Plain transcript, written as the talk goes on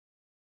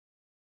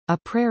A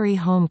Prairie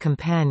Home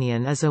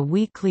Companion is a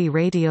weekly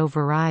radio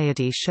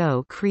variety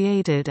show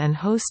created and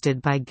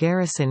hosted by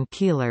Garrison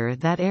Keillor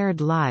that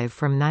aired live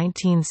from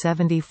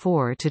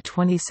 1974 to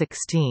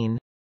 2016.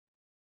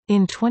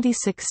 In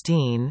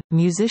 2016,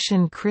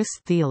 musician Chris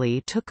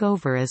Thile took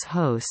over as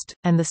host,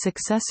 and the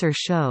successor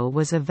show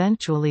was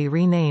eventually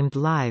renamed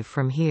Live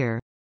from Here.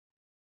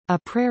 A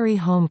Prairie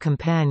Home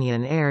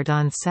Companion aired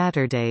on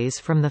Saturdays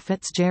from the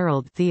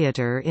Fitzgerald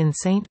Theatre in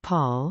St.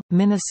 Paul,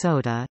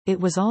 Minnesota. It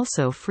was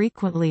also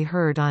frequently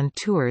heard on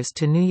tours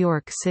to New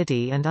York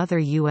City and other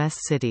U.S.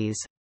 cities.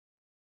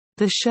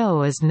 The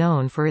show is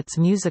known for its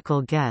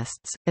musical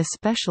guests,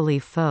 especially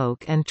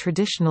folk and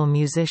traditional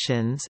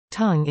musicians,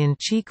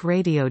 tongue-in-cheek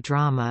radio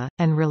drama,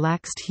 and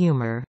relaxed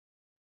humor.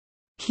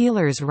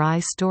 Keillor's wry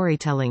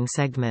storytelling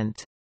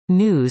segment,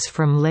 News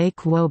from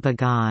Lake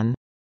Wobegon,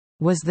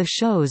 was the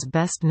show's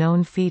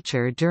best-known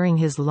feature during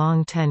his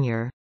long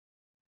tenure.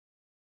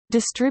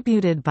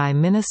 Distributed by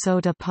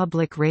Minnesota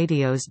Public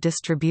Radio's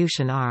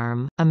distribution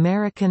arm,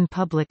 American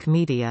Public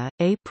Media,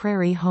 A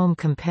Prairie Home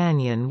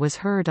Companion was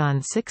heard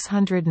on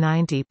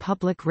 690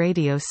 public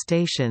radio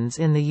stations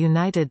in the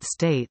United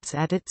States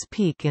at its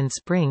peak in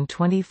spring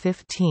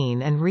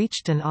 2015 and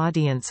reached an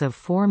audience of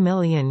 4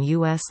 million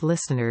U.S.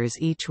 listeners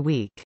each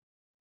week.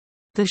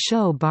 The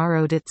show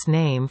borrowed its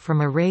name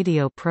from a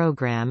radio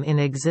program in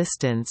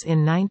existence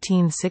in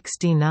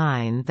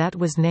 1969 that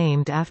was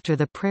named after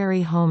the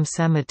Prairie Home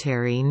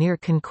Cemetery near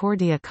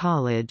Concordia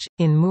College,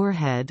 in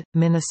Moorhead,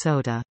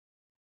 Minnesota.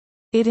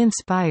 It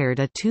inspired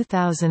a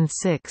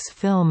 2006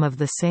 film of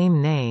the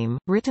same name,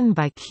 written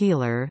by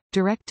Keillor,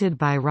 directed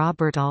by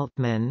Robert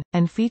Altman,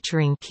 and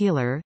featuring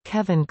Keillor,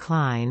 Kevin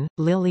Kline,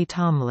 Lily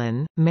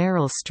Tomlin,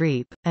 Meryl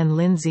Streep, and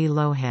Lindsay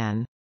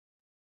Lohan.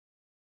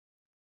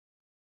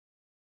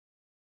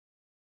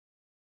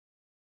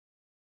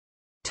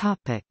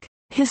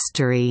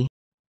 History.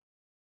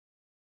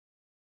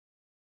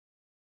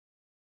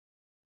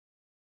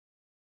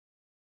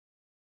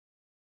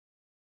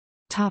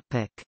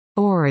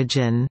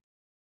 Origin.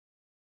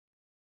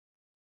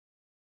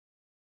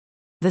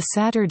 The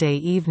Saturday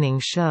evening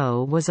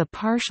show was a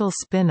partial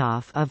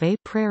spin-off of A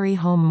Prairie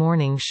Home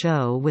Morning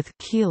Show with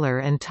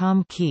Keillor and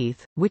Tom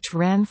Keith, which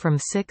ran from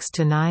 6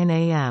 to 9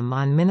 a.m.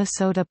 on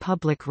Minnesota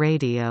Public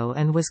Radio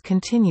and was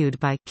continued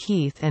by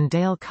Keith and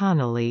Dale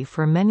Connolly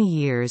for many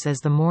years as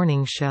the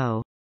morning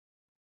show.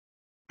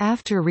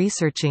 After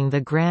researching the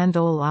Grand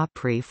Ole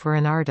Opry for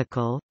an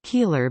article,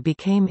 Keillor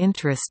became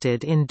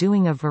interested in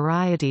doing a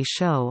variety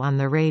show on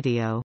the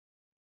radio.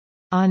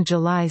 On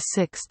July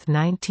 6,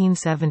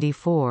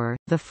 1974,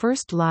 the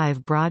first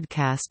live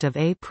broadcast of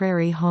A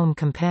Prairie Home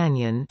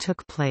Companion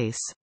took place.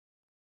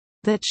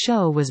 That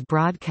show was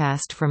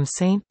broadcast from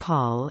St.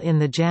 Paul in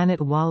the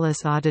Janet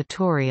Wallace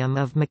Auditorium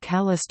of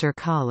Macalester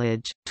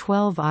College.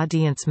 12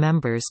 audience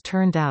members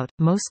turned out,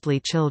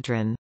 mostly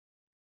children.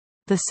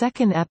 The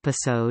second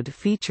episode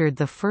featured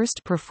the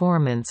first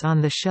performance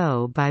on the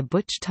show by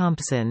Butch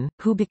Thompson,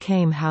 who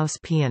became house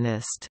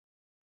pianist.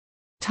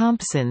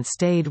 Thompson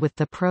stayed with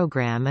the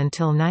program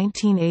until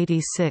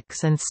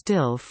 1986 and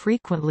still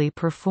frequently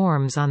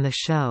performs on the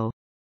show.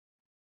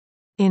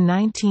 In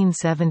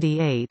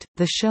 1978,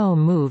 the show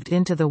moved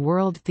into the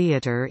World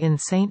Theatre in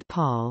St.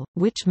 Paul,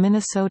 which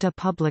Minnesota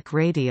Public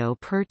Radio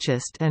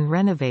purchased and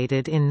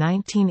renovated in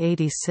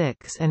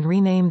 1986 and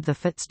renamed the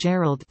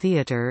Fitzgerald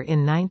Theatre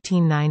in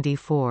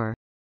 1994.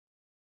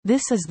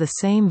 This is the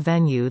same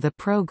venue the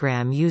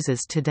program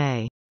uses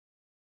today.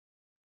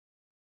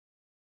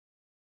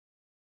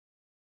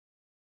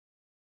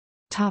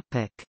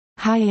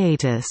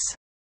 Hiatus.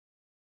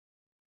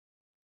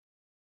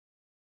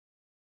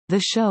 The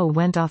show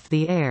went off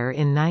the air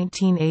in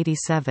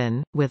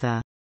 1987, with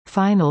a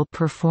final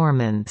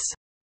performance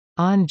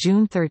on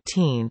June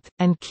 13,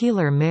 and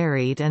Keillor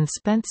married and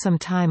spent some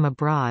time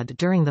abroad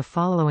during the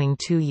following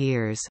 2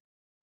 years.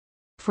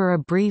 For a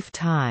brief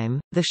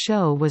time, the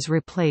show was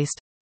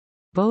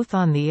replaced—both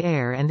on the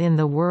air and in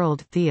the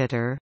World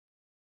Theatre—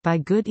 by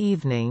Good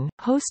Evening,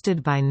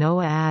 hosted by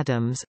Noah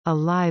Adams, a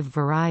live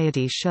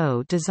variety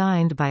show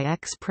designed by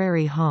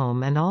ex-Prairie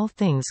Home and All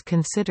Things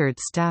Considered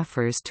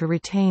staffers to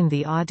retain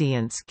the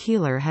audience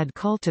Keillor had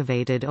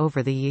cultivated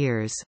over the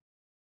years.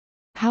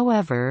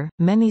 However,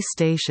 many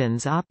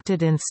stations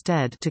opted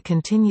instead to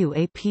continue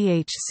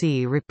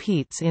APHC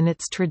repeats in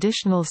its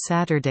traditional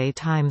Saturday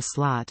time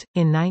slot.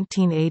 In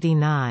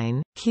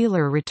 1989,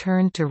 Keillor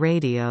returned to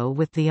radio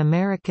with the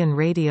American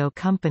Radio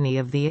Company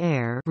of the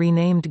Air,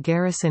 renamed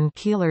Garrison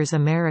Keillor's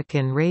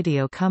American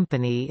Radio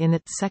Company in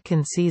its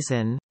second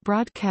season,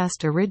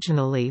 broadcast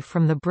originally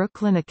from the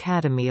Brooklyn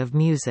Academy of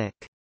Music.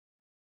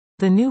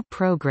 The new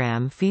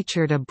program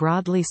featured a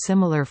broadly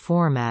similar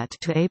format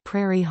to A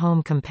Prairie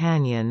Home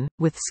Companion,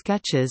 with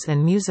sketches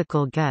and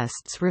musical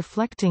guests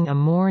reflecting a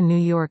more New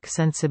York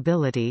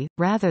sensibility,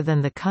 rather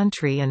than the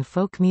country and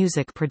folk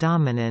music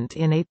predominant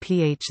in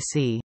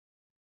APHC.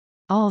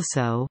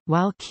 Also,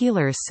 while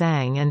Keillor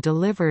sang and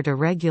delivered a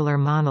regular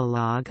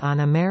monologue on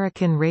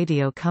American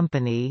Radio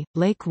Company,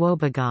 Lake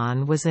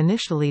Wobegon was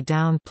initially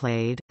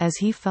downplayed, as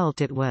he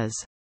felt it was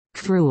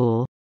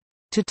cruel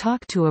to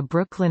talk to a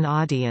Brooklyn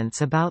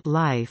audience about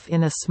life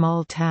in a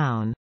small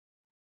town.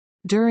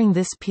 During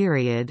this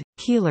period,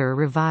 Keillor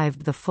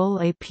revived the full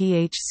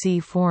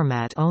APHC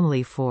format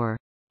only for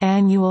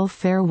annual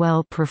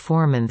farewell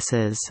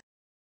performances.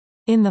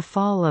 In the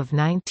fall of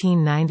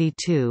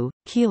 1992,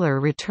 Keillor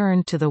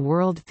returned to the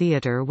World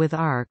Theatre with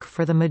ARC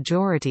for the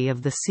majority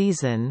of the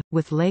season,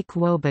 with Lake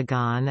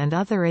Wobegon and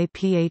other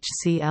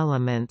APHC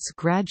elements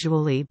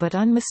gradually but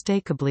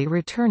unmistakably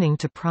returning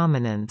to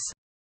prominence.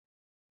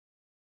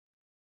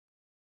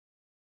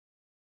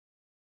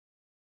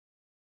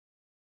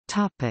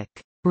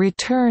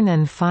 Return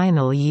and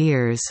final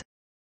years.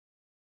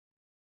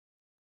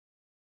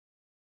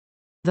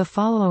 The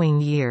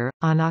following year,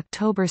 on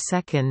October 2,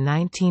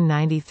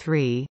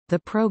 1993, the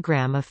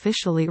program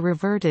officially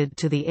reverted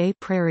to the A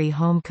Prairie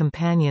Home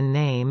Companion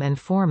name and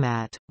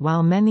format.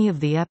 While many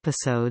of the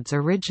episodes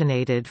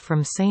originated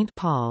from St.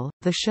 Paul,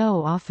 the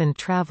show often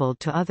traveled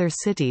to other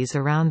cities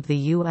around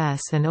the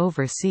U.S. and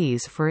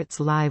overseas for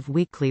its live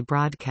weekly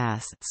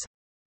broadcasts.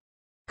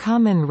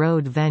 Common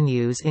road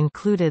venues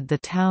included the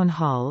Town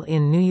Hall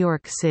in New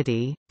York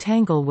City,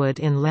 Tanglewood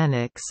in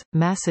Lenox,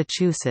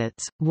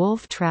 Massachusetts,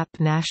 Wolf Trap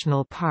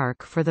National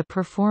Park for the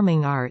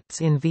Performing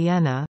Arts in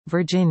Vienna,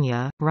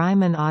 Virginia,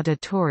 Ryman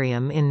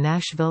Auditorium in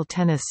Nashville,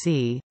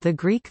 Tennessee, the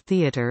Greek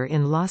Theater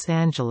in Los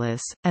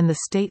Angeles, and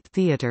the State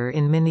Theater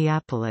in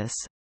Minneapolis.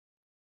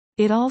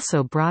 It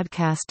also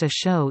broadcast a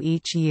show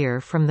each year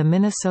from the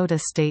Minnesota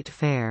State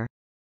Fair.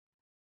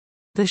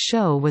 The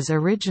show was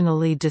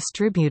originally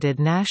distributed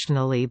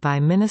nationally by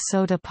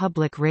Minnesota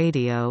Public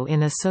Radio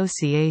in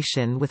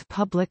association with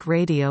Public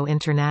Radio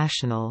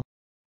International.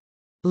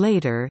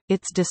 Later,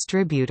 its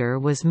distributor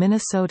was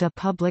Minnesota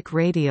Public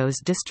Radio's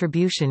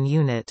distribution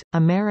unit,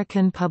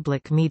 American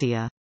Public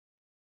Media.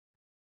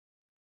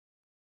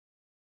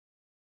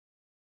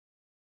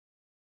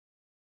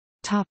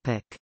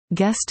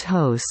 Guest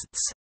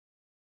hosts.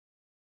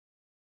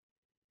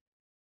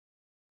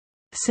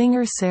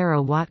 Singer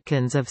Sarah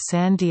Watkins of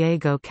San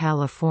Diego,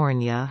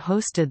 California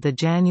hosted the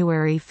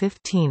January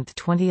 15,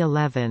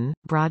 2011,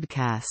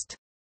 broadcast.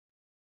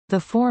 The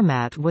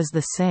format was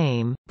the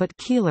same, but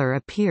Keillor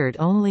appeared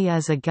only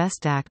as a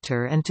guest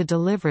actor and to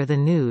deliver the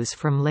news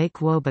from Lake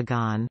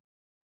Wobegon.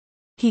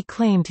 He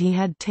claimed he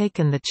had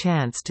taken the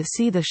chance to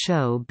see the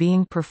show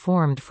being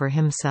performed for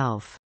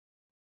himself.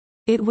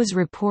 It was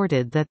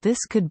reported that this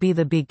could be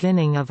the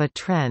beginning of a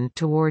trend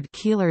toward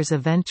Keillor's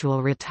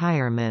eventual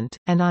retirement,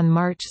 and on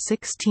March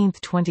 16,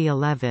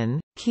 2011,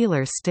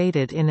 Keillor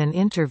stated in an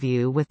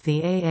interview with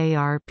the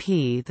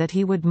AARP that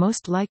he would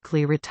most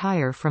likely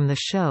retire from the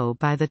show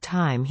by the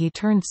time he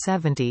turned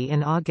 70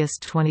 in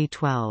August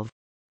 2012.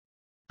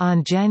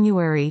 On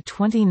January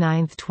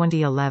 29,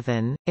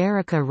 2011,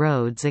 Erica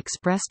Rhodes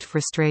expressed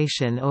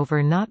frustration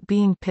over not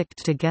being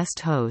picked to guest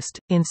host.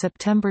 In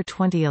September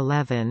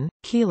 2011,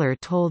 Keillor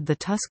told the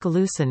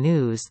Tuscaloosa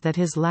News that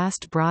his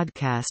last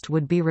broadcast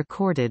would be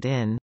recorded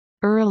in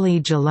early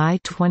July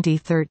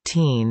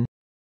 2013,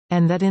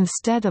 and that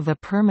instead of a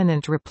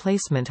permanent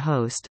replacement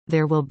host,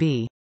 there will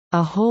be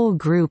a whole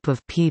group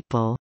of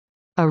people,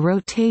 a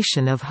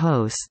rotation of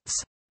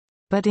hosts.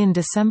 But in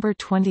December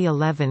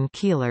 2011,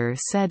 Keillor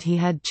said he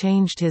had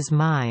changed his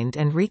mind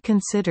and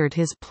reconsidered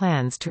his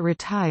plans to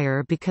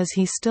retire because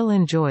he still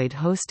enjoyed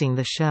hosting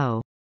the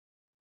show.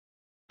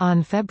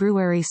 On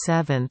February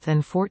 7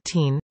 and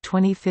 14,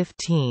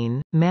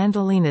 2015,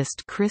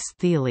 mandolinist Chris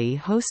Thile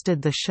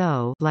hosted the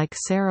show like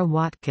Sarah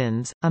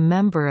Watkins, a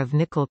member of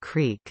Nickel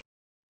Creek.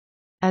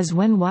 As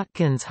when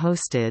Watkins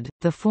hosted,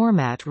 the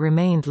format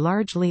remained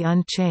largely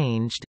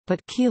unchanged,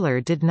 but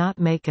Keillor did not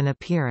make an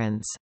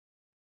appearance.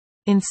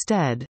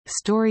 Instead,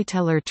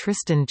 storyteller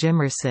Tristan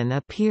Jimerson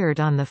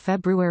appeared on the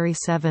February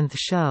 7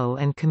 show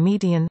and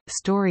comedian,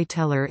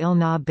 storyteller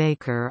Ilna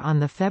Baker on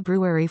the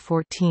February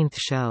 14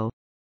 show.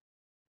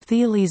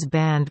 Thiele's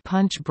band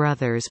Punch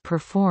Brothers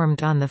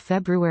performed on the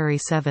February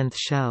 7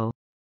 show.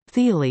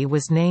 Thiele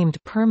was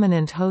named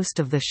permanent host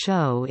of the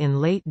show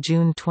in late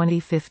June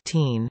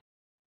 2015.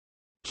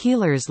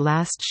 Keillor's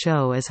last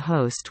show as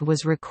host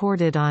was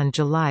recorded on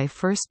July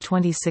 1,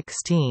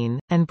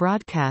 2016, and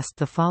broadcast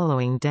the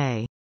following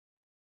day.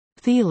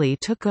 Thiele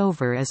took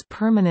over as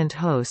permanent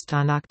host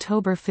on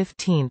October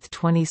 15,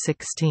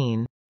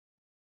 2016.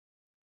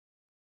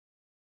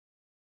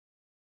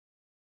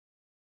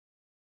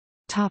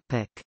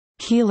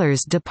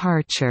 Keillor's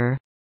departure.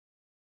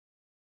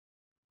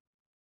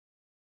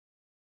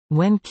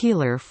 When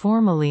Keillor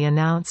formally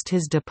announced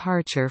his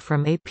departure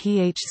from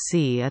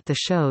APHC at the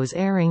show's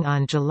airing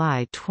on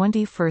July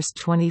 21,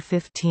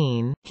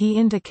 2015, he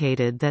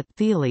indicated that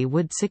Thiele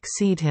would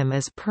succeed him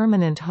as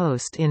permanent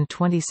host in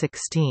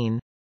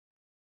 2016.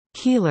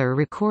 Keillor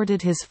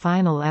recorded his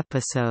final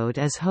episode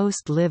as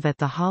host live at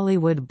the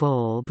Hollywood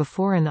Bowl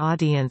before an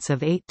audience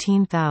of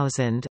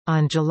 18,000.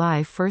 On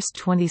July 1,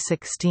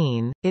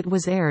 2016, it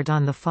was aired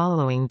on the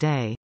following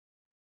day.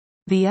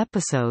 The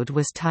episode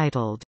was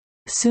titled,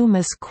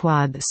 Sumus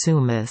Quod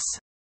Sumus,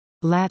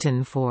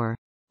 Latin for,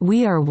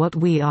 We Are What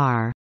We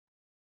Are,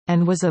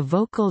 and was a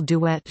vocal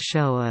duet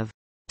show of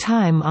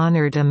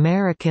time-honored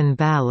American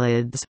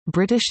ballads,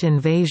 British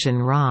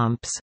invasion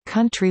romps,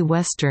 country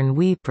western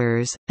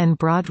weepers, and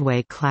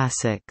Broadway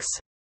classics.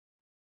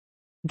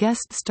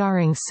 Guest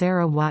starring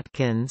Sarah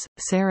Watkins,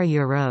 Sarah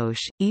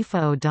Yarosh, Aoife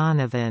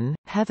O'Donovan,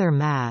 Heather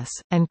Mass,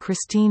 and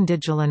Christine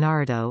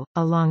DiGileonardo,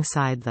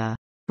 alongside the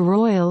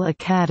Royal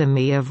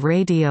Academy of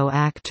Radio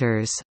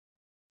Actors,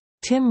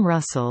 Tim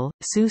Russell,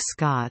 Sue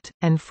Scott,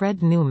 and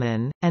Fred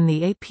Newman, and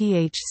the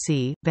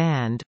APHC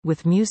band,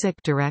 with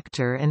music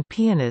director and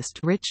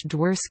pianist Rich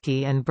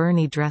Dworsky and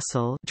Bernie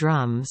Dressel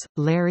drums,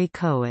 Larry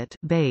Coet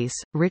bass,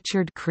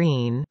 Richard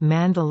Crean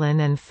mandolin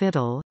and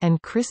fiddle, and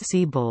Chris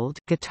Siebold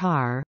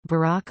guitar.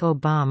 Barack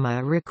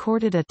Obama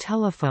recorded a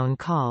telephone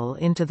call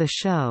into the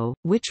show,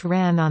 which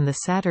ran on the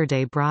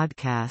Saturday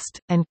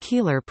broadcast, and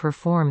Keillor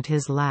performed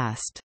his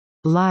last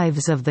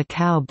 "Lives of the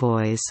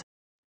Cowboys"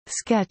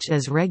 sketch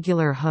as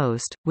regular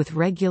host, with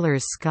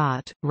regulars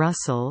Scott,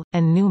 Russell,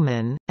 and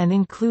Newman, and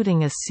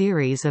including a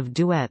series of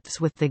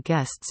duets with the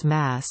guests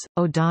Mass,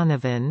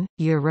 O'Donovan,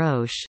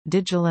 Yarosh,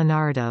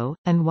 DiGileonardo,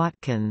 and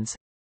Watkins.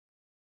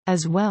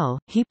 As well,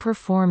 he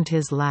performed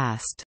his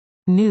last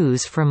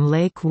 "News from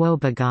Lake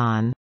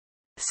Wobegon"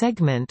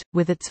 segment,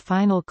 with its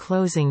final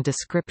closing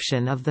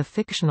description of the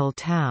fictional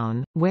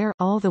town, where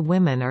all the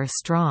women are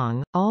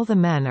strong, all the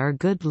men are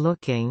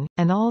good-looking,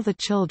 and all the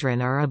children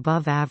are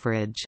above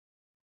average.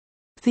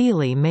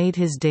 Thiele made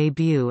his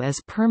debut as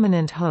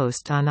permanent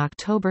host on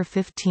October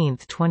 15,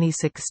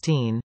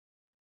 2016.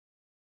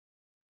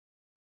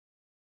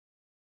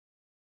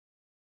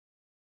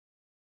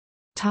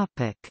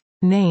 Topic: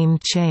 Name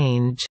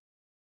change.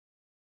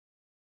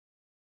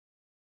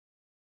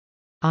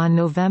 On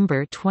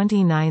November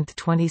 29,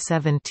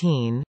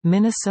 2017,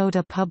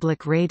 Minnesota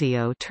Public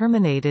Radio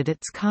terminated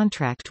its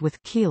contract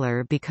with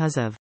Keillor because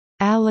of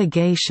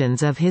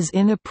allegations of his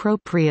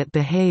inappropriate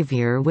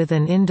behavior with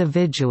an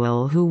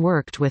individual who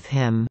worked with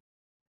him.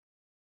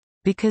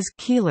 Because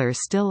Keillor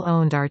still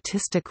owned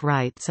artistic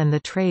rights and the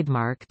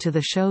trademark to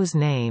the show's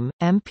name,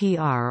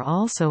 NPR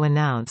also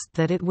announced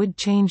that it would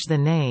change the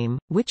name,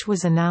 which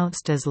was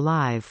announced as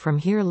Live from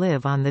Here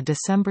Live on the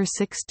December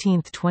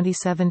 16,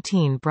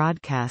 2017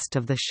 broadcast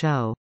of the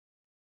show.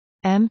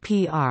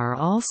 NPR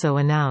also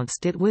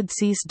announced it would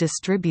cease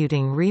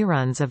distributing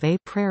reruns of A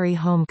Prairie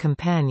Home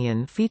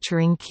Companion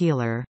featuring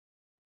Keillor.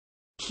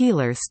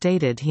 Keillor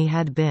stated he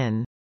had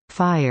been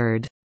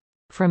fired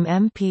from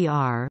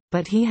NPR,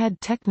 but he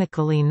had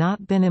technically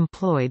not been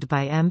employed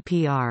by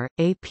NPR,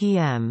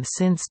 APM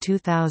since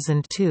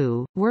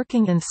 2002,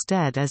 working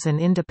instead as an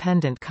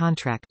independent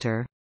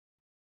contractor.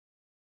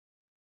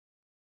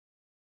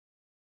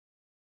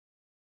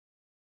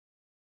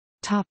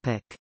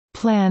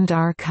 Planned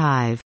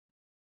archive.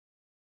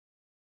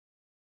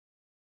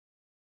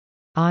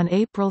 On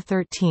April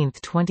 13,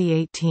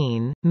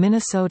 2018,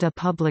 Minnesota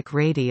Public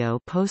Radio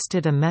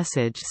posted a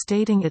message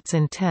stating its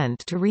intent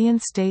to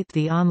reinstate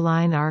the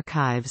online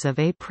archives of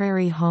A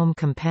Prairie Home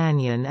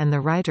Companion and the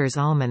Writer's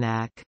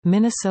Almanac.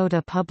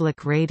 Minnesota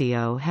Public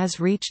Radio has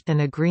reached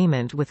an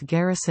agreement with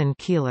Garrison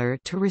Keillor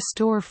to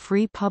restore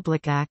free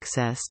public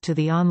access to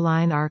the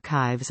online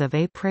archives of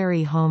A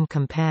Prairie Home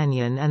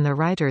Companion and the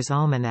Writer's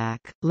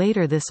Almanac.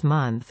 Later this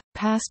month,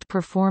 past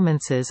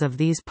performances of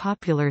these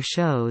popular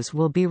shows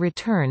will be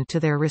returned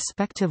to their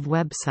respective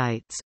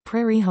websites,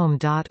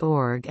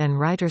 prairiehome.org and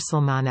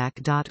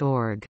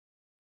writersalmanac.org.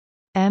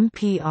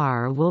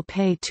 NPR will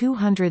pay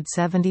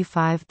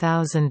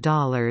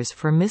 $275,000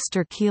 for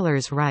Mr.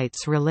 Keillor's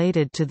rights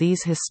related to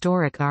these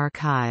historic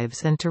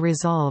archives and to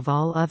resolve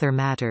all other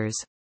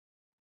matters.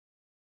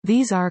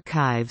 These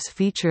archives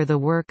feature the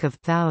work of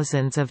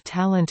thousands of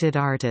talented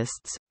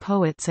artists,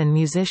 poets and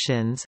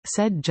musicians,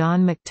 said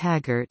John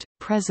McTaggart,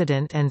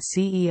 President and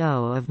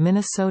CEO of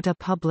Minnesota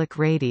Public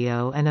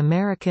Radio and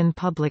American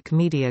Public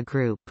Media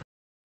Group.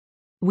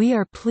 We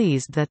are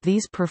pleased that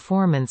these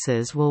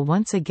performances will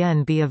once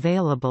again be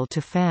available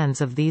to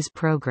fans of these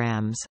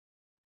programs.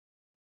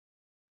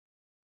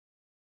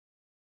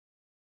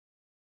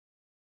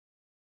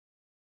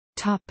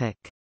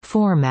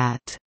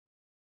 Format.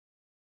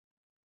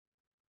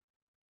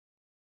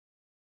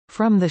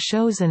 From the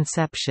show's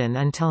inception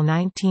until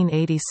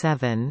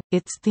 1987,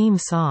 its theme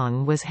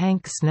song was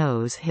Hank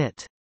Snow's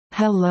hit,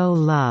 "Hello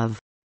Love."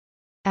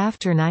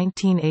 After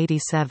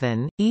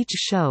 1987, each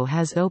show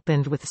has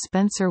opened with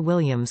Spencer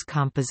Williams'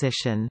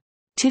 composition,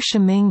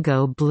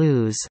 "Tishomingo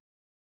Blues,"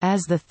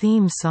 as the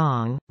theme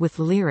song, with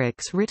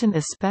lyrics written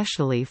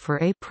especially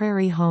for A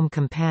Prairie Home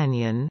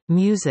Companion.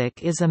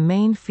 Music is a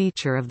main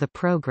feature of the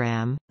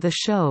program. The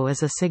show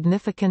is a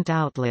significant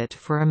outlet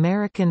for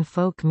American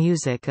folk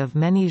music of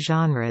many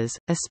genres,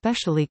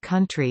 especially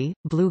country,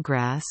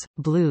 bluegrass,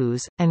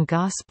 blues, and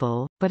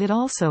gospel, but it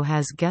also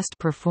has guest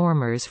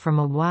performers from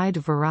a wide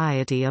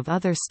variety of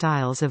other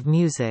styles of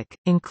music,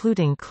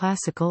 including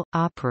classical,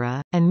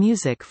 opera, and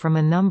music from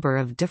a number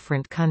of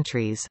different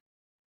countries.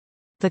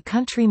 The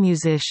country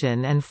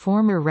musician and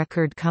former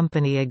record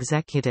company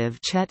executive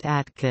Chet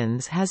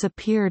Atkins has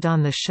appeared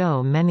on the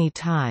show many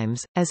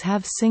times, as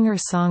have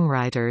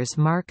singer-songwriters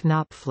Mark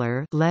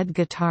Knopfler, lead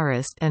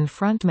guitarist and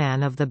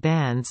frontman of the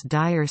bands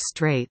Dire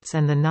Straits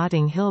and the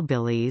Notting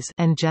Hillbillies,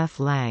 and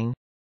Jeff Lang.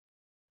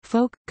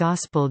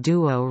 Folk-gospel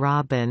duo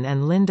Robin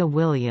and Linda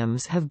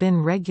Williams have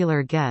been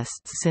regular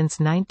guests since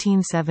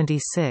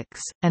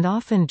 1976, and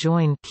often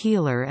join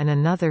Keillor and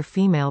another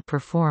female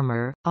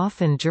performer,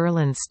 often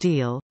Jerlyn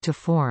Steele, to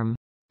form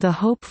the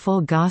Hopeful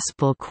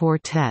Gospel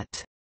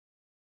Quartet.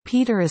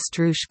 Peter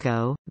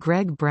Ostroushko,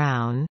 Greg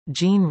Brown,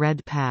 Gene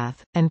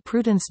Redpath, and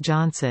Prudence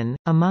Johnson,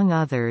 among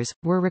others,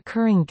 were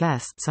recurring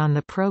guests on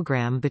the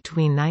program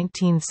between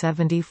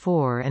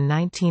 1974 and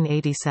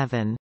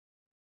 1987.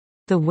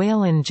 The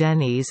Waylon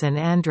Jennings and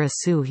Andra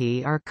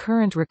Suhi are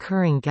current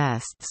recurring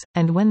guests,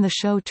 and when the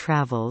show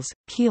travels,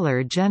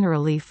 Keillor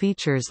generally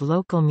features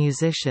local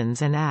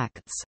musicians and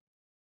acts.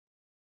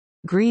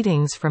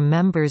 Greetings from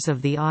members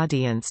of the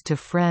audience to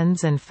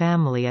friends and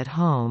family at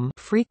home,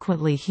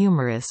 frequently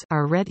humorous,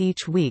 are read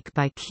each week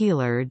by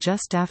Keillor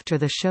just after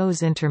the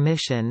show's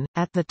intermission,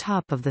 at the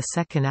top of the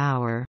second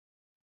hour.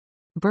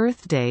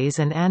 Birthdays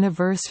and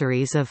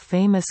anniversaries of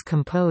famous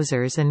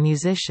composers and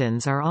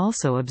musicians are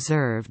also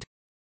observed.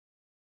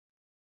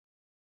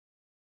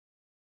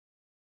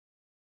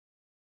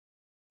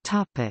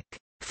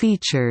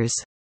 Features.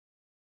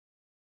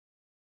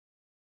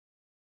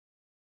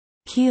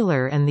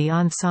 Keillor and the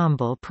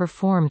ensemble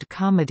performed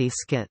comedy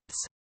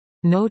skits.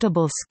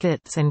 Notable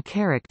skits and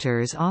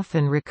characters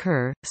often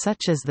recur,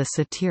 such as the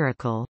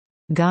satirical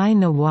Guy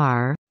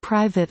Noir,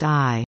 Private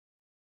Eye,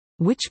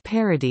 which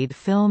parodied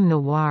film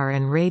noir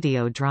and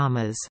radio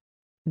dramas.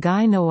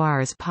 Guy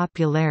Noir's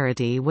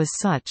popularity was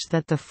such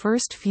that the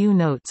first few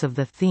notes of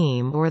the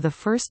theme or the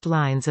first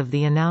lines of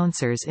the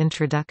announcer's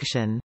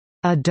introduction,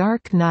 "A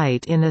dark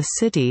night in a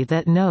city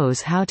that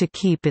knows how to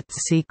keep its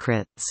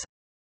secrets,"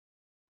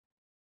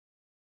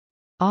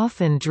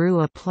 often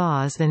drew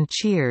applause and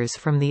cheers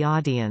from the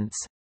audience.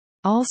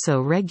 Also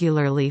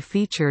regularly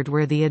featured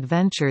were the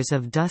adventures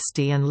of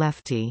Dusty and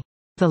Lefty,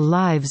 The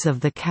Lives of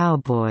the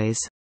Cowboys.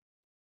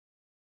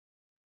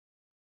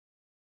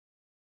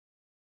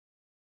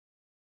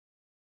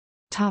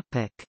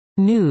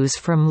 News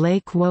from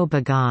Lake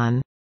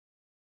Wobegon.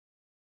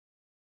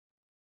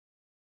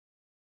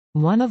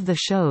 One of the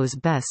show's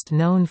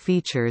best-known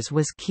features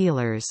was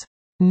Keillor's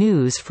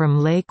News from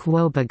Lake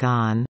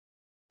Wobegon,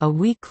 a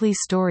weekly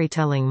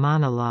storytelling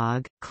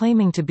monologue,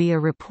 claiming to be a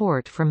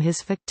report from his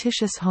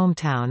fictitious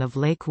hometown of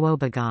Lake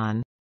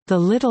Wobegon, the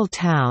little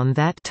town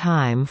that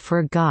time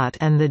forgot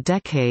and the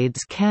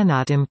decades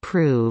cannot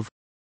improve,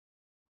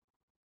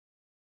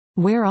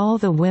 where all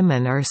the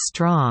women are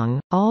strong,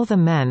 all the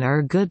men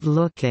are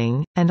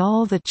good-looking, and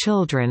all the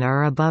children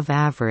are above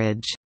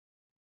average.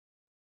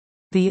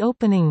 The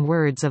opening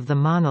words of the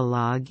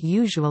monologue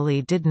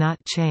usually did not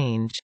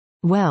change.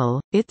 "Well,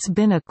 it's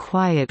been a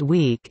quiet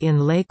week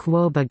in Lake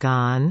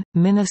Wobegon,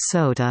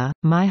 Minnesota,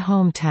 my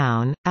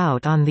hometown,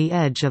 out on the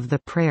edge of the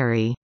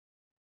prairie."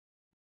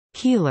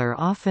 Keillor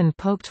often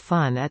poked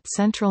fun at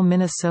central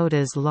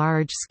Minnesota's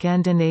large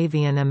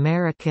Scandinavian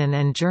American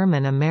and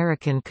German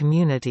American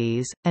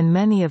communities, and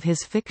many of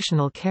his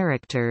fictional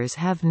characters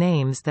have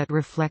names that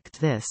reflect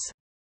this.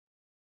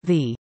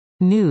 The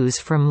News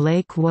from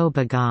Lake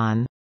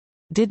Wobegon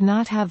did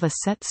not have a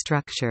set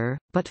structure,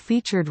 but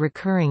featured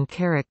recurring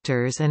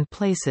characters and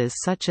places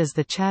such as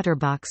the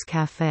Chatterbox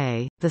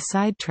Café, the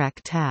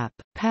Sidetrack Tap,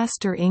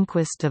 Pastor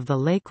Inquist of the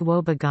Lake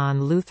Wobegon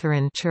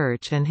Lutheran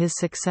Church and his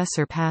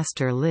successor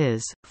Pastor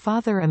Liz,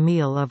 Father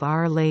Emile of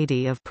Our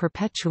Lady of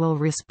Perpetual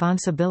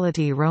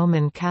Responsibility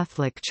Roman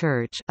Catholic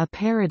Church, a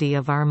parody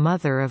of Our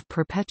Mother of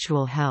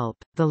Perpetual Help,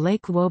 the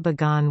Lake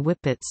Wobegon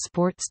Whippets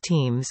sports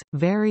teams,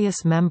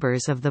 various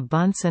members of the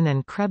Bunsen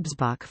and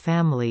Krebsbach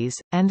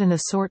families, and an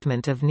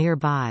assortment of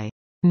nearby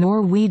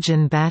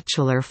Norwegian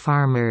bachelor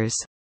farmers.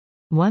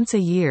 Once a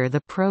year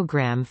the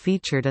program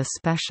featured a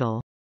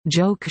special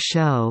joke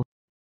show,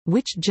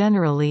 which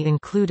generally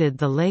included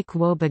the Lake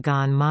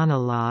Wobegon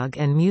monologue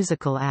and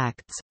musical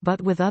acts,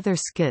 but with other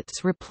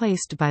skits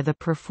replaced by the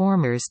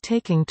performers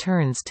taking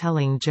turns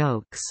telling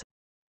jokes.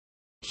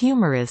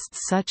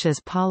 Humorists such as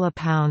Paula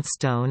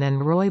Poundstone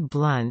and Roy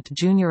Blunt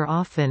Jr.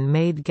 often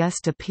made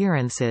guest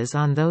appearances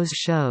on those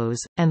shows,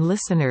 and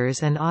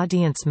listeners and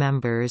audience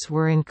members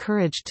were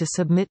encouraged to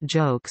submit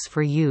jokes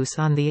for use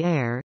on the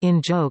air.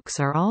 In-jokes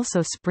are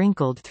also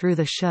sprinkled through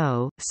the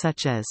show,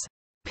 such as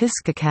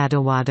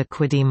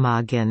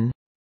Piskakadawadakwidimagan,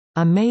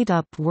 a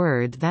made-up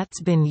word that's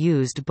been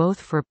used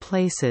both for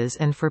places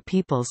and for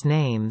people's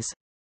names.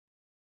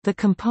 The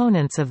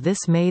components of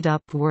this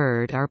made-up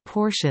word are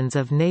portions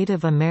of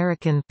Native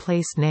American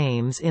place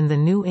names in the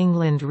New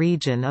England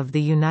region of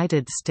the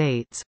United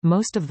States,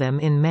 most of them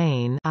in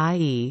Maine,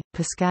 i.e.,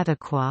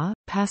 Piscataqua,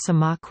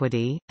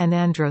 Passamaquoddy, and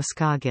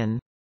Androscoggin.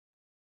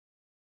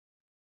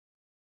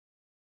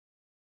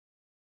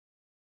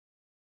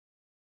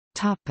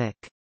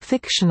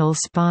 Fictional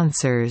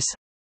sponsors.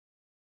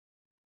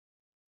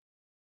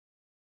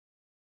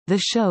 The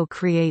show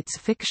creates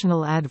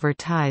fictional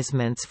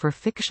advertisements for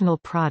fictional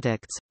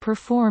products,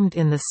 performed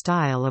in the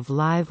style of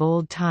live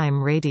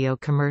old-time radio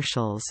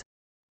commercials.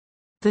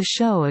 The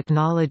show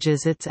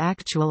acknowledges its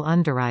actual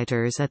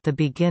underwriters at the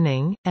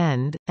beginning,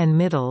 end, and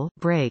middle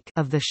break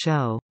of the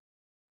show.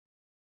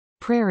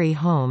 Prairie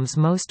Home's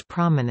most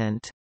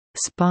prominent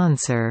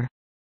sponsor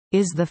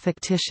is the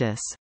fictitious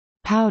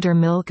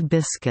Powdermilk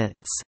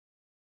Biscuits.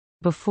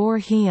 Before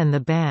he and the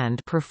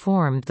band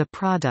performed the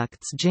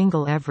product's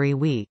jingle every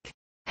week,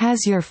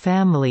 "Has your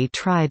family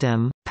tried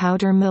 'em,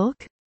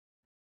 Powdermilk?"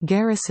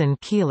 Garrison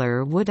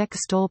Keillor would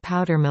extol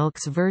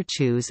Powdermilk's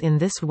virtues in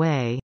this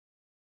way.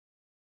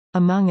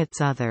 Among its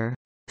other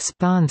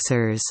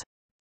sponsors,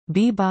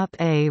 Bebop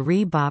A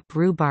Rebop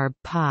Rhubarb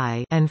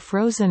Pie and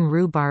frozen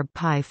rhubarb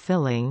pie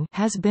filling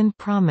has been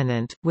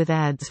prominent, with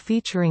ads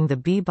featuring the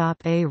Bebop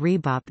A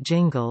Rebop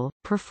jingle,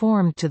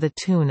 performed to the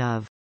tune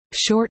of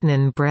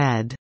 "Short'nin'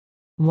 Bread.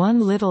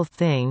 One little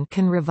thing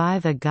can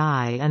revive a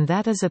guy, and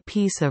that is a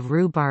piece of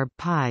rhubarb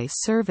pie.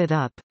 Serve it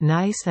up,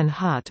 nice and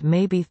hot.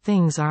 Maybe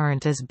things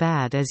aren't as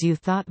bad as you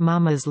thought.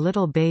 Mama's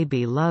little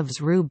baby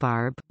loves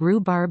rhubarb.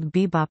 Rhubarb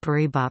Bebop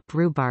Rebop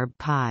Rhubarb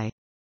Pie."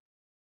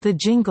 The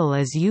jingle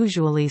is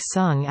usually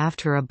sung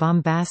after a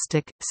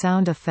bombastic,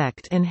 sound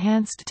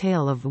effect-enhanced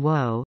tale of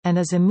woe, and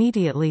is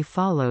immediately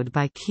followed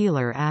by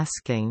Keillor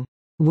asking,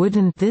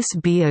 "Wouldn't this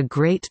be a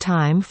great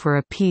time for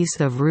a piece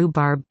of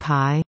rhubarb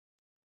pie?"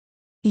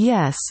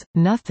 Yes,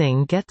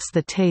 nothing gets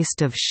the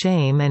taste of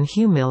shame and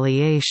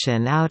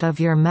humiliation out of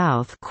your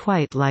mouth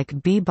quite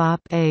like Bebop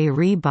A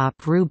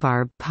Rebop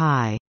Rhubarb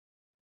Pie.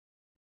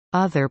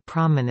 Other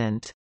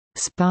prominent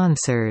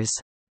sponsors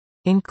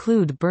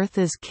include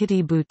Bertha's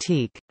Kitty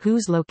Boutique,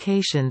 whose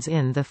locations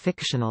in the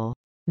fictional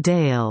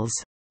Dales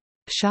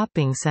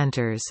shopping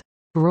centers,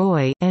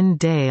 Roy and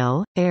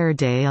Dale,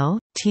 Airedale,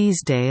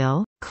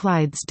 Teesdale,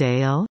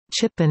 Clydesdale,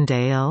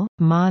 Chippendale,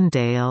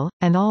 Mondale,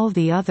 and all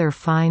the other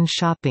fine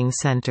shopping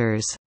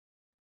centers,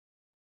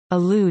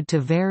 allude to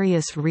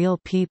various real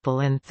people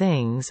and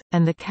things,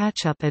 and the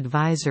Catch-Up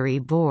Advisory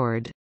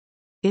Board,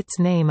 its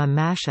name a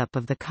mashup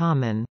of the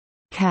common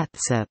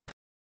catsup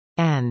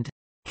and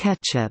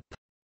ketchup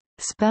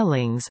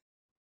spellings,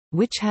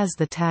 which has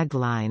the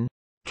tagline,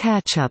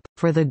 "Catch up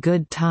for the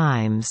good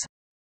times."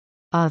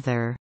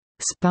 Other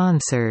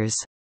sponsors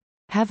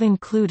have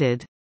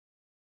included,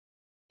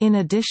 in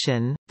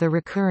addition, the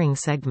recurring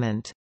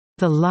segment,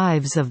 "The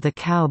Lives of the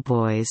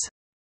Cowboys,"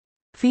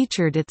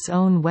 featured its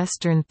own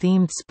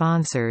Western-themed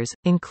sponsors,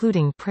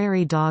 including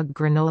Prairie Dog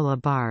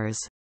granola bars,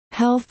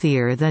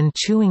 "Healthier than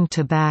chewing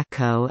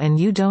tobacco and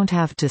you don't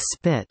have to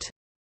spit,"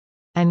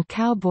 and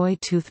Cowboy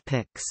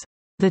toothpicks,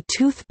 "The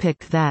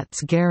toothpick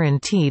that's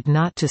guaranteed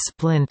not to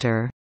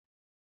splinter."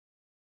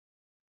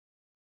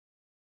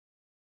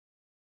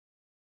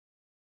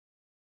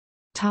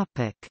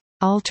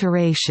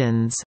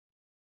 Alterations.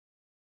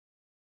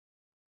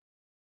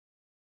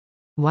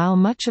 While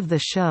much of the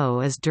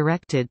show is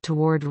directed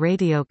toward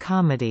radio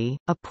comedy,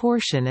 a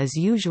portion is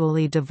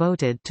usually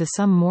devoted to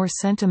some more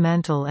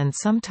sentimental and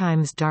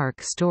sometimes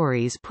dark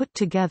stories put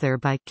together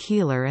by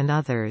Keillor and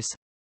others.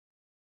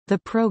 The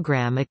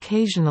program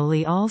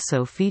occasionally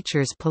also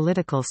features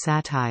political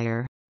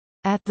satire.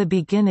 At the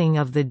beginning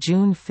of the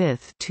June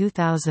 5,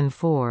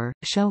 2004,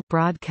 show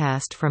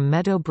broadcast from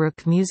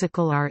Meadowbrook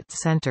Musical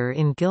Arts Center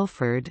in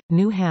Guilford,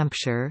 New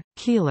Hampshire,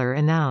 Keillor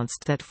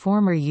announced that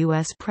former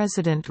U.S.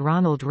 President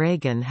Ronald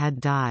Reagan had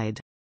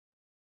died.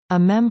 A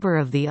member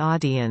of the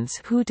audience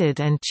hooted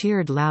and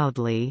cheered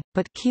loudly,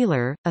 but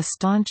Keillor, a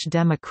staunch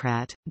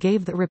Democrat,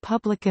 gave the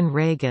Republican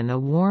Reagan a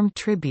warm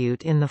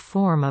tribute in the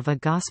form of a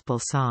gospel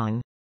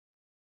song.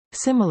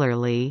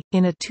 Similarly,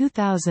 in a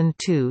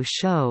 2002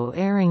 show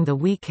airing the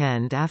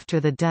weekend after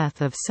the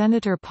death of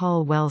Senator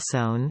Paul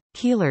Wellstone,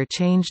 Keillor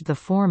changed the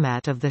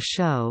format of the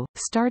show,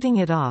 starting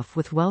it off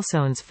with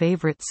Wellstone's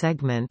favorite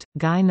segment,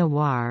 Guy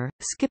Noir,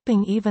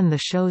 skipping even the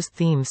show's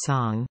theme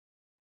song.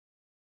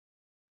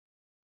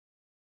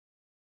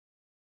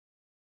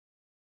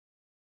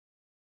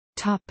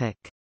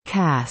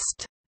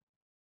 Cast.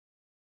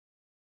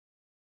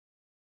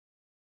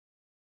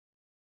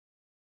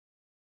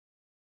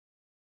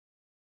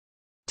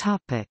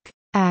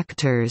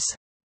 Actors.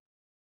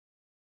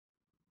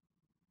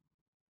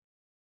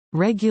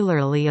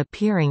 Regularly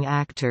appearing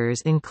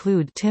actors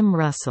include Tim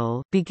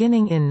Russell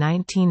beginning in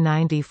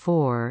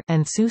 1994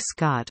 and Sue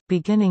Scott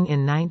beginning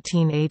in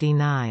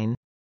 1989.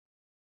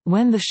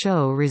 When the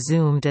show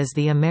resumed as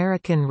the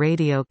American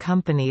Radio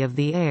Company of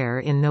the Air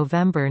in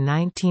November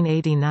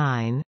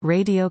 1989,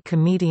 radio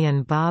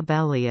comedian Bob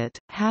Elliott,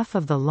 half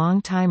of the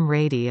longtime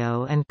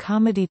radio and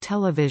comedy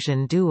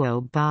television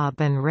duo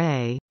Bob and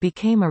Ray,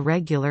 became a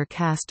regular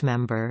cast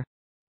member.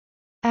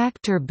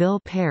 Actor Bill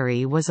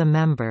Perry was a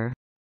member.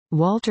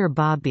 Walter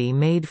Bobby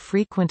made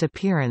frequent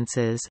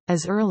appearances,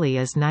 as early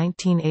as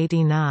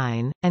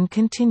 1989, and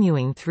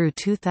continuing through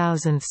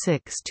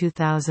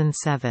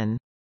 2006–2007.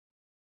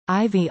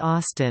 Ivy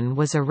Austin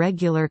was a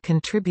regular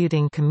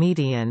contributing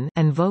comedian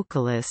and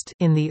vocalist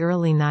in the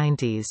early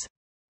 90s.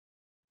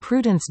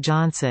 Prudence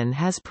Johnson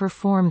has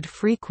performed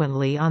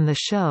frequently on the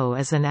show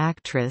as an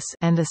actress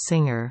and a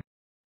singer.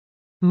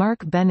 Mark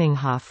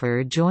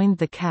Benninghofer joined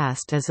the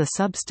cast as a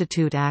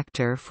substitute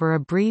actor for a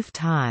brief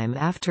time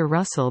after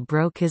Russell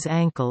broke his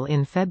ankle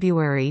in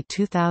February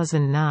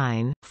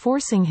 2009,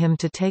 forcing him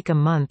to take a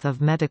month of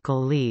medical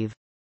leave.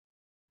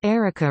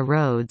 Erica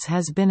Rhodes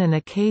has been an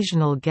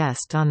occasional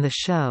guest on the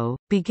show,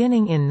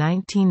 beginning in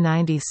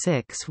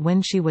 1996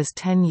 when she was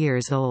 10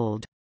 years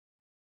old.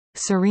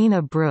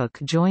 Serena Brooke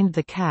joined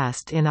the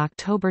cast in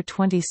October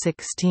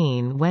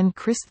 2016 when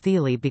Chris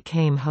Thiele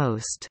became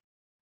host.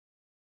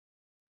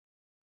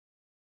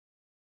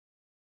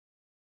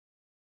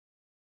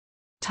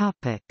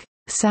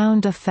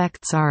 Sound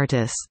effects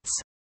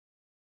artists.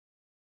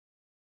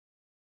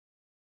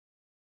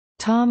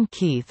 Tom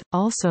Keith,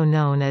 also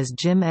known as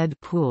Jim Ed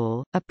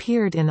Poole,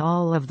 appeared in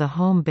all of the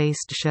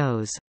home-based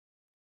shows.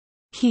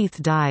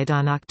 Keith died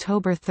on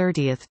October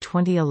 30,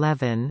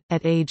 2011,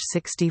 at age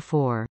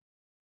 64.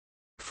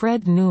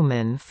 Fred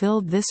Newman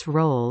filled this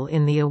role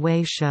in the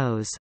away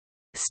shows.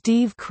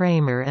 Steve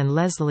Kramer and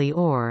Leslie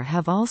Orr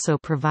have also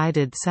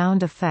provided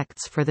sound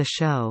effects for the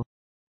show.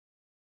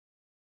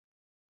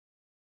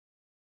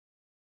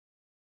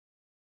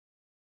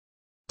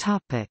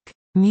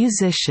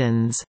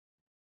 Musicians.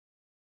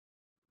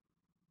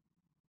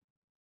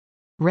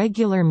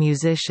 Regular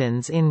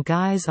musicians in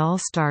Guy's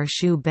All-Star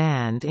Shoe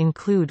Band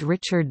include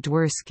Richard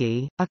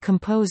Dworsky, a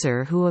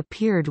composer who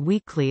appeared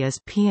weekly as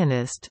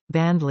pianist,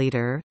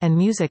 bandleader, and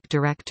music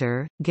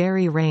director,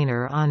 Gary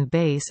Rayner on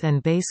bass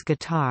and bass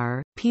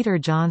guitar, Peter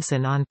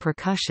Johnson on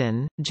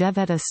percussion,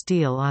 Jevetta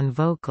Steele on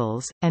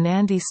vocals, and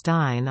Andy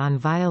Stein on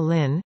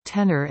violin,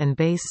 tenor and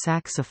bass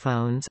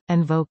saxophones,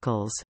 and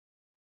vocals.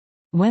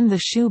 When the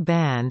shoe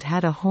band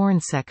had a horn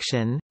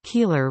section,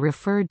 Keillor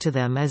referred to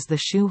them as the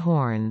shoe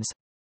horns.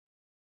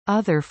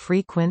 Other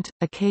frequent,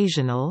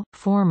 occasional,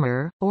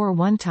 former, or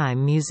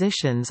one-time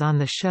musicians on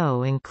the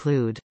show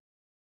include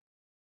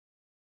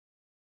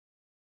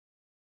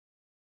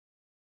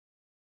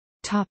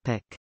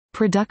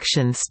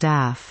Production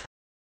staff.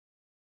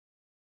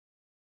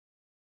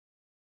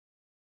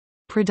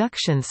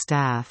 Production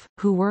staff,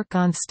 who work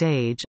on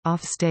stage,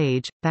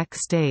 offstage,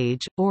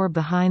 backstage, or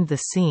behind the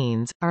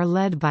scenes, are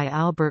led by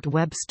Albert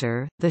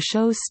Webster, the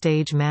show's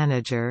stage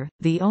manager,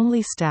 the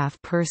only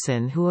staff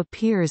person who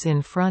appears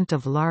in front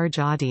of large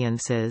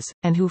audiences,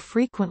 and who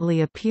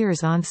frequently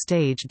appears on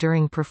stage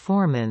during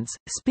performance,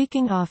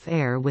 speaking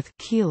off-air with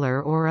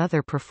Keillor or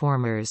other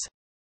performers.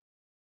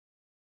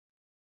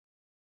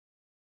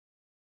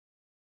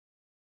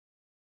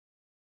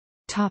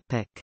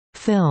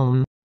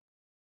 Film.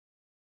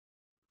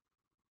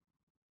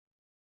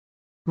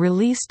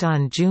 Released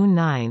on June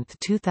 9,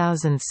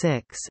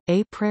 2006,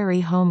 A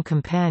Prairie Home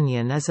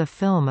Companion is a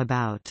film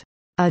about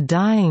a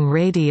dying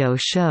radio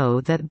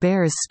show that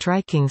bears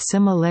striking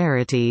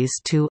similarities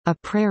to A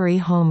Prairie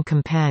Home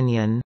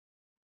Companion.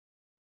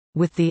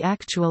 With the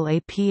actual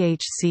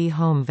APHC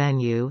home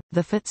venue,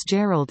 the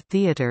Fitzgerald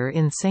Theatre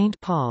in St.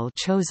 Paul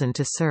chosen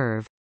to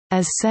serve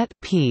as set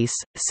piece,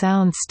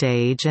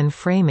 soundstage and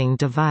framing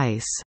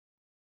device.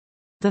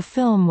 The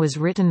film was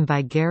written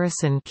by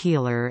Garrison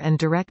Keillor and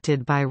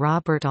directed by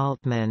Robert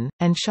Altman,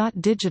 and shot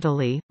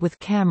digitally, with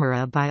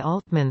camera by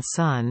Altman's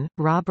son,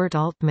 Robert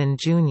Altman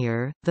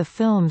Jr. The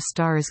film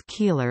stars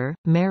Keillor,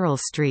 Meryl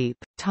Streep,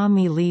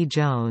 Tommy Lee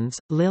Jones,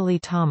 Lily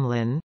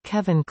Tomlin,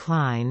 Kevin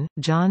Kline,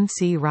 John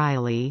C.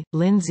 Reilly,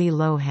 Lindsay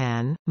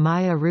Lohan,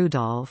 Maya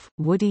Rudolph,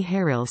 Woody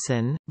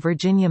Harrelson,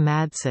 Virginia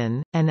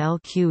Madsen, and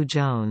L.Q.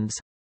 Jones.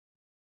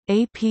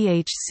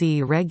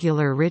 APHC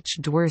regular Rich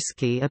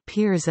Dworsky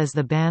appears as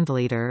the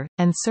bandleader,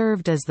 and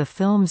served as the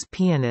film's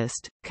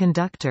pianist,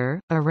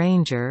 conductor,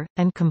 arranger,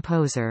 and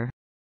composer.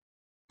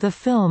 The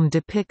film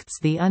depicts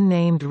the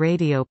unnamed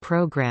radio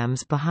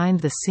program's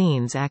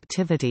behind-the-scenes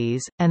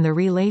activities, and the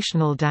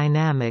relational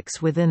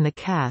dynamics within the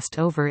cast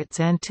over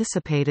its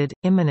anticipated,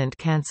 imminent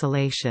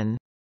cancellation.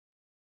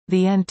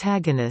 The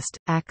antagonist,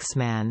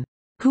 Axeman,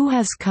 who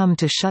has come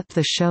to shut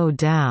the show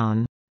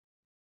down,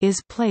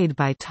 is played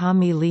by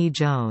Tommy Lee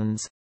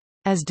Jones.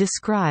 As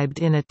described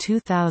in a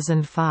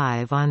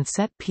 2005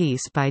 on-set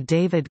piece by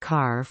David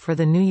Carr for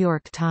The New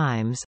York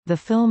Times, the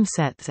film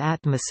set's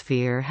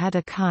atmosphere had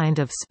a kind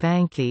of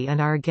Spanky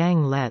and Our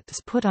Gang Let's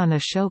put on a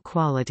show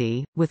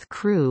quality, with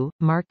crew,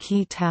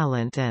 marquee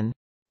talent and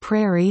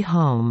Prairie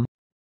Home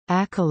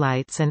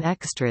acolytes and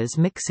extras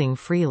mixing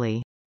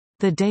freely.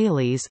 The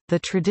dailies, the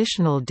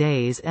traditional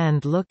day's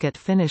end look at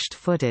finished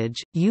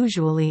footage,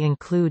 usually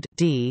include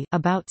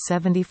about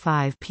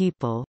 75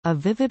 people, a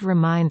vivid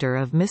reminder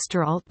of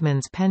Mr.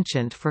 Altman's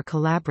penchant for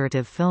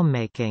collaborative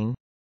filmmaking.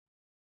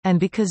 And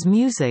because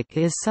music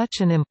is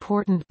such an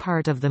important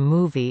part of the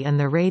movie and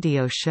the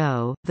radio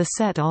show, the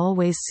set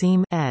always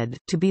seem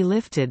to be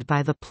lifted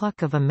by the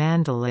pluck of a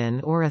mandolin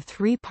or a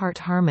three-part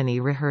harmony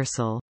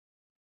rehearsal.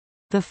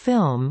 The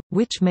film,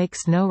 which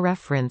makes no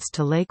reference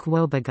to Lake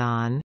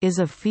Wobegon, is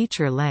of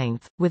feature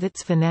length, with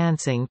its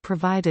financing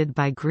provided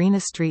by Green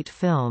Street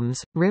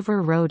Films,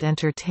 River Road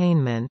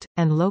Entertainment,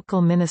 and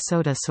local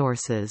Minnesota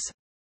sources.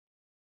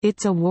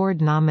 Its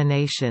award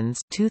nominations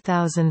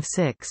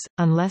 2006,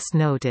 unless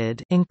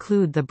noted,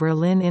 include the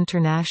Berlin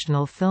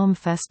International Film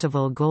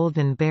Festival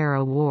Golden Bear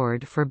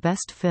Award for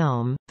Best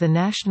Film, the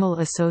National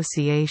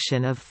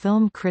Association of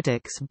Film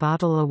Critics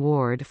Bottle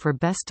Award for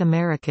Best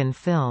American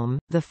Film,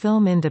 the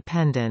Film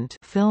Independent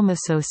Film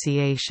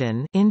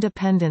Association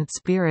Independent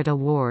Spirit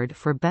Award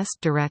for Best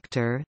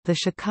Director, the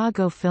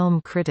Chicago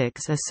Film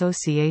Critics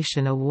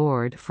Association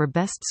Award for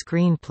Best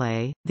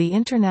Screenplay, the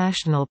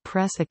International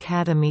Press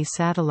Academy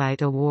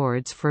Satellite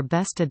Awards for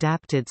Best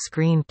Adapted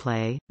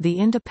Screenplay, the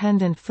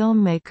Independent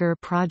Filmmaker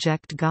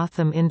Project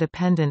Gotham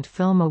Independent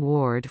Film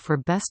Award for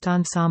Best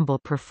Ensemble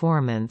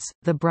Performance,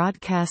 the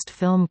Broadcast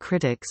Film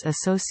Critics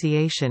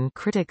Association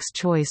Critics'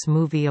 Choice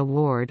Movie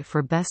Award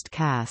for Best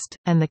Cast,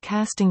 and the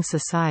Casting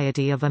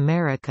Society of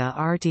America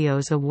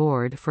Artios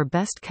Award for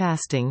Best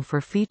Casting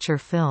for Feature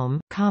Film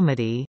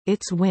Comedy.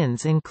 Its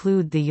wins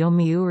include the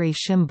Yomiuri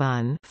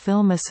Shimbun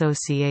Film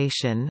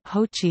Association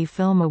Hochi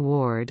Film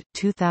Award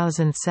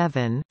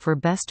 2007 for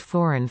Best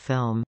Foreign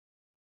Film.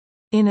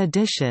 In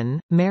addition,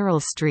 Meryl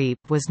Streep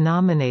was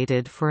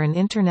nominated for an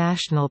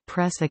International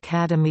Press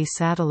Academy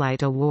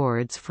Satellite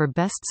Awards for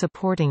Best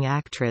Supporting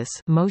Actress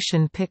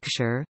Motion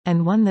Picture,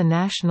 and won the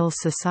National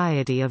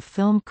Society of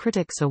Film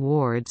Critics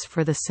Awards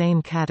for the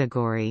same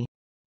category.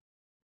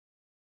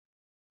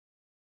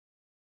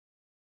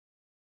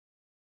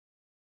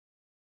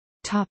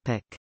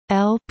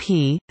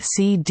 LP,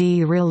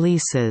 CD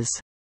releases.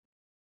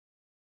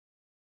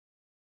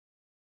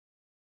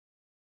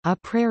 A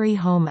Prairie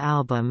Home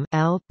Album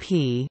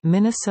LP,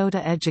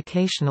 Minnesota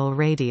Educational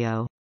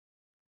Radio.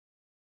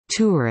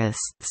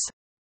 Tourists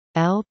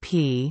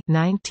LP,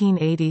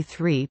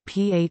 1983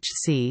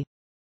 PHC.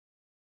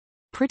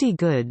 Pretty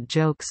Good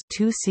Jokes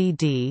 2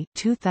 CD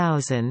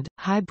 2000,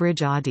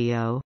 Highbridge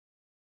Audio.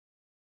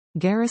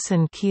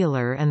 Garrison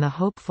Keillor and the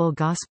Hopeful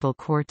Gospel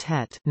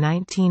Quartet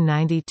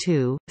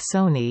 1992,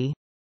 Sony.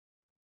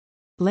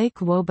 Lake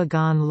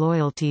Wobegon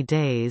Loyalty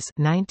Days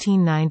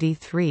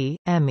 1993,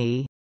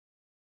 Emmy.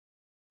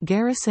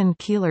 Garrison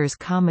Keillor's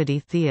Comedy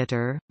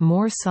Theatre,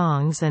 More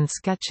Songs and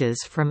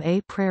Sketches from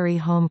A Prairie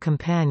Home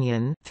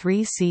Companion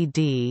 3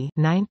 CD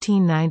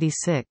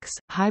 1996,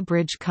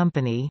 Highbridge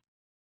Company.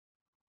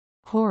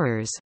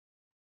 Horrors.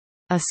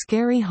 A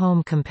Scary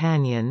Home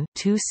Companion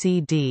 2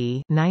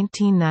 CD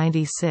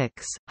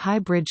 1996,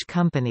 Highbridge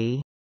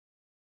Company.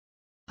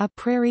 A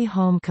Prairie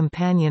Home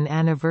Companion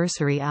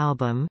Anniversary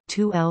Album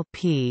 2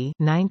 LP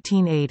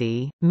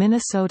 1980,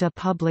 Minnesota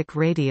Public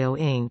Radio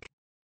Inc.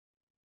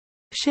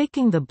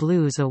 Shaking the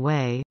Blues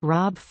Away,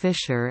 Rob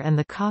Fisher and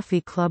the Coffee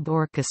Club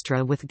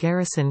Orchestra with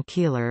Garrison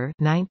Keillor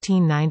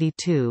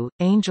 1992,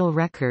 Angel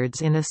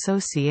Records in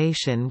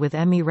association with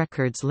Emmy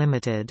Records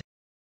Limited.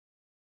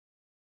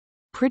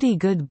 Pretty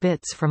Good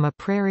Bits from A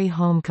Prairie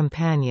Home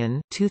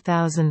Companion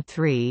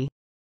 2003.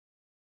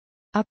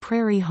 A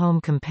Prairie Home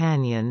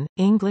Companion,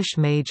 English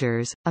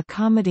Majors, a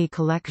comedy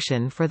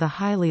collection for the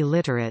highly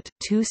literate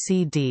 2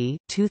 CD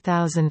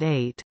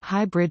 2008,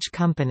 Highbridge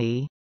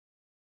Company.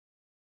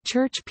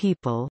 Church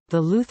People,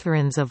 The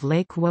Lutherans of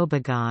Lake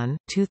Wobegon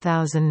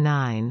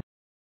 2009.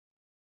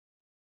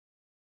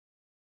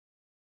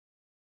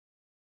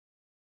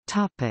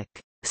 Topic: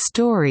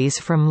 Stories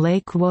from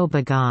Lake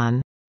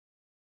Wobegon.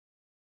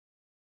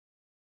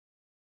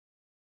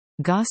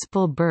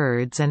 Gospel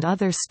Birds and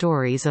Other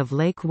Stories of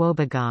Lake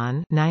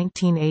Wobegon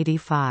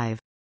 1985.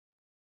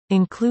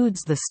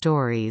 Includes the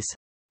stories,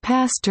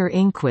 Pastor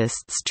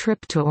Inquist's Trip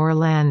to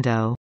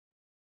Orlando,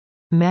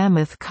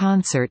 Mammoth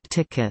Concert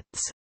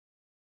Tickets,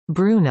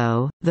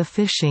 Bruno, the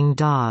Fishing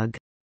Dog,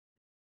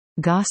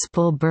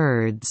 Gospel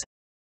Birds,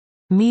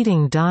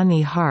 Meeting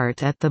Donnie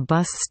Hart at the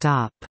Bus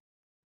Stop,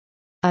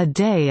 A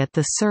Day at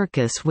the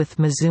Circus with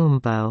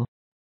Mazumbo,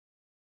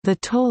 The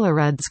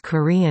Tolaruds'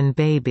 Korean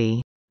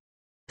Baby,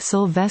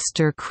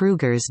 Sylvester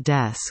Kruger's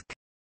Desk,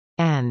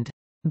 and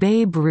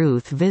Babe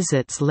Ruth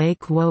Visits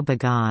Lake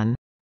Wobegon.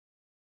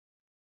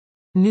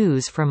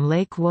 News from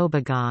Lake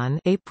Wobegon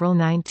April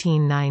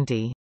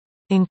 1990.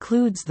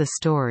 Includes the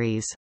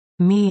stories,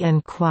 Me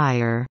and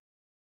Choir,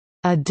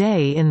 A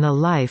Day in the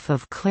Life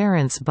of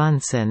Clarence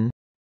Bunsen,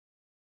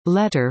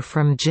 Letter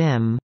from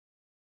Jim,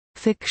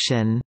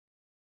 Fiction,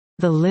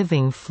 The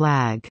Living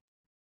Flag,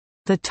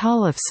 The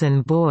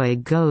Tollefson Boy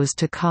Goes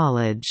to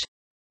College,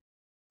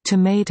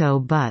 Tomato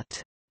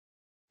Butt,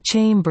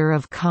 Chamber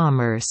of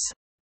Commerce,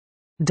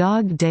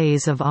 Dog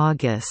Days of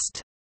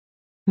August,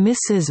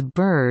 Mrs.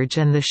 Burge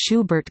and the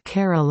Schubert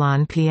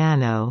Carillon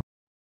Piano,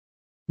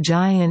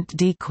 Giant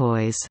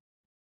Decoys,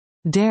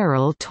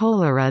 Daryl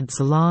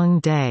Tolerud's Long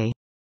Day,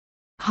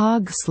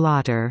 Hog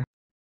Slaughter,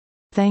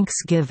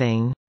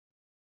 Thanksgiving,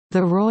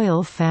 The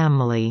Royal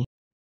Family,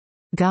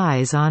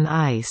 Guys on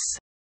Ice,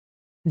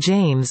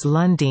 James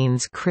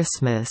Lundine's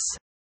Christmas,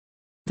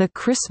 The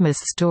Christmas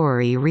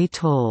Story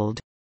Retold,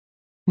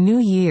 New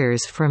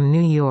Year's from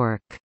New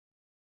York,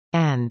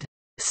 and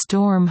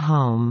Storm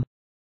Home.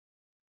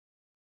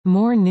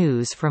 More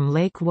news from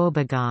Lake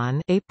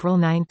Wobegon April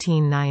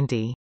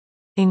 1990.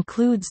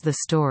 Includes the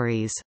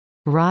stories,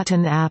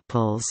 Rotten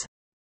Apples,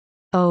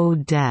 Oh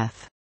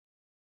Death,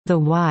 The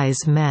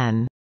Wise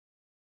Men,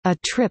 A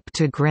Trip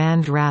to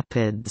Grand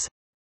Rapids,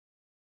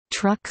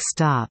 Truck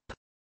Stop,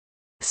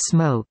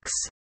 Smokes,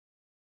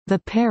 The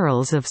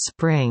Perils of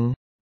Spring,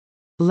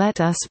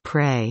 Let Us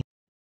Pray,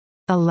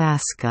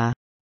 Alaska,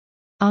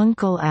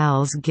 Uncle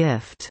Al's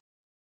Gift,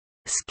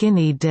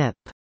 Skinny Dip,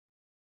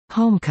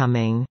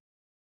 Homecoming,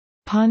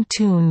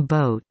 Pontoon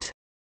Boat,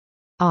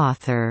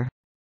 Author,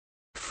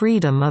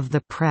 Freedom of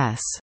the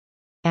Press,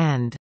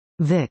 and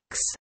Vix.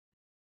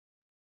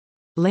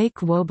 Lake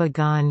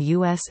Wobegon,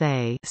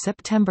 USA,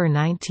 September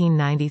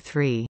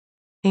 1993.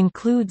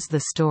 Includes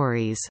the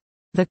stories,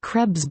 The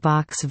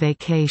Krebsbach's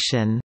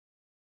Vacation,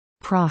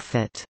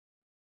 Prophet,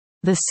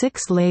 The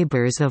Six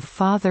Labors of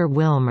Father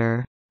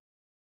Wilmer,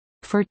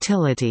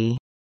 Fertility,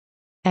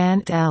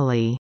 Aunt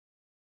Ellie,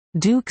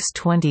 Duke's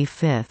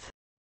 25th,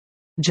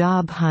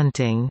 Job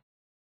Hunting,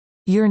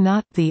 You're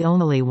Not the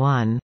Only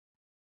One,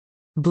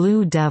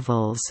 Blue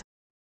Devils,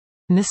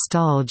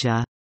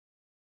 Nostalgia,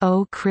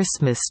 Oh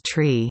Christmas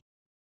Tree,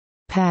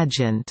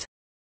 Pageant,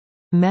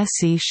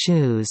 Messy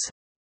Shoes,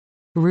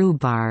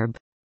 Rhubarb,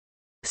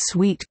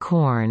 Sweet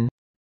Corn,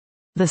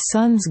 The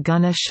Sun's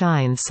Gonna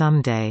Shine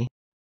Someday,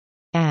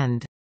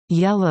 and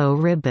Yellow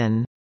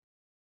Ribbon.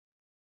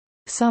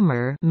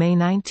 Summer, May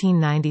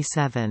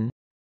 1997.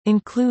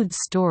 Includes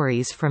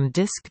stories from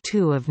Disc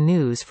 2 of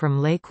News from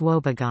Lake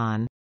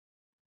Wobegon.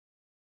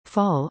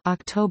 Fall,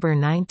 October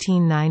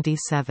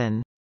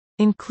 1997.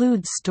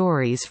 Includes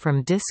stories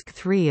from Disc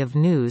 3 of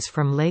News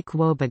from Lake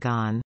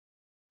Wobegon.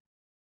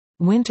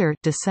 Winter,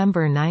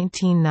 December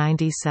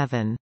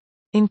 1997.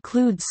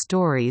 Includes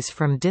stories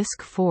from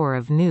Disc 4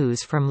 of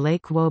News from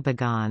Lake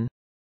Wobegon.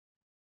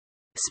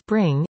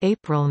 Spring,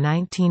 April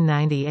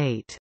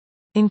 1998.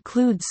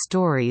 Includes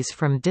stories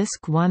from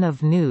Disc 1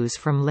 of News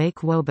from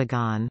Lake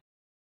Wobegon.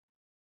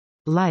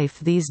 Life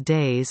These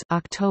Days,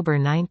 October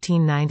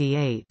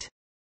 1998.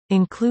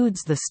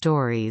 Includes the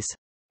stories,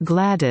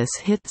 Gladys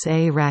Hits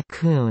a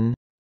Raccoon,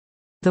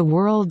 The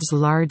World's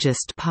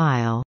Largest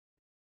Pile,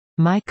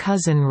 My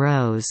Cousin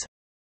Rose,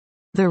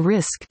 The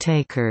Risk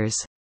Takers,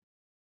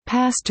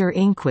 Pastor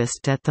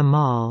Inquest at the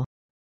Mall,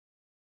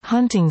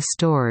 Hunting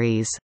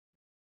Stories,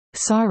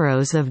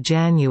 Sorrows of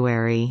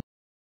January,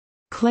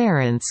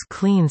 Clarence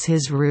Cleans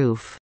His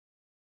Roof,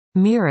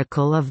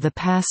 Miracle of the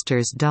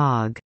Pastor's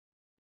Dog,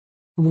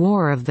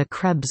 War of the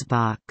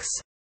Krebsbachs,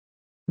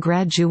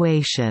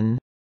 Graduation,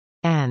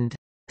 and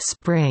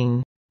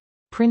Spring.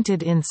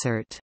 Printed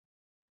insert.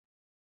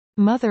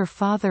 Mother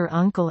Father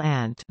Uncle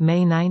Aunt,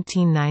 May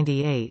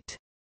 1998.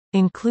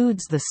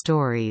 Includes the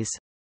stories,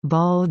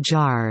 Ball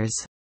Jars,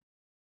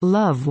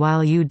 Love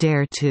While You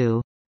Dare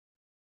To,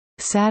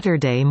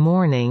 Saturday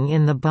Morning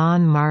in the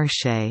Bon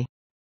Marché,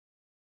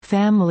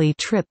 Family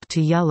Trip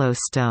to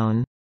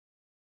Yellowstone,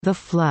 The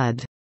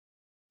Flood,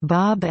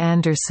 Bob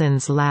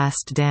Anderson's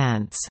Last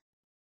Dance,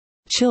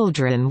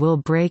 Children Will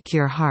Break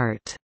Your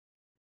Heart,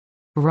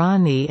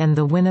 Ronnie and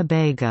the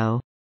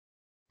Winnebago,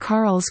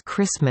 Carl's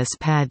Christmas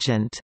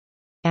Pageant,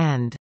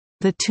 and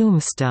The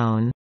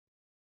Tombstone.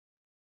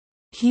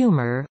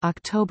 Humor,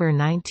 October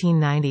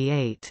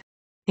 1998.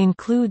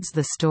 Includes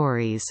the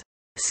stories,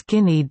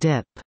 Skinny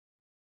Dip,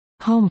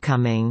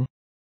 Homecoming,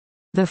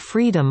 The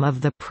Freedom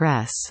of the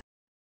Press,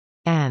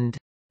 and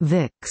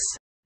Vix.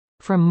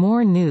 From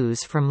More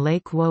News from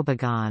Lake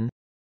Wobegon.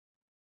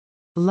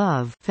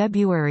 Love,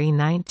 February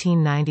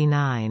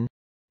 1999.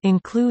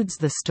 Includes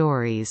the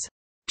stories,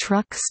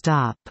 Truck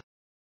Stop,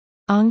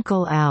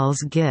 Uncle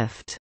Al's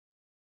Gift,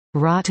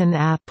 Rotten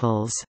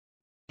Apples,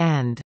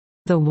 and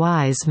The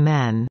Wise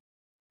Men.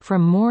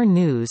 From More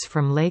News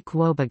from Lake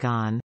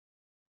Wobegon.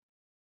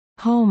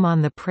 Home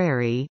on the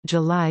Prairie,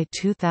 July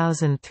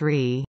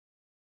 2003.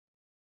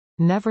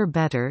 Never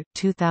Better,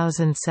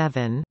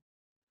 2007.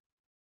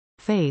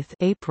 Faith,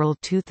 April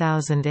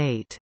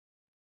 2008.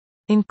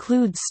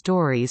 Includes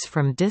stories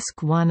from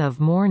Disc 1 of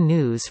More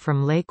News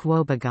from Lake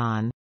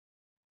Wobegon.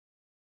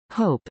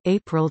 Hope,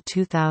 April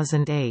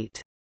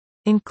 2008.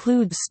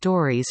 Includes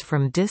stories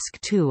from Disc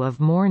 2 of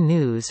More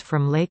News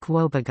from Lake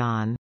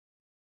Wobegon.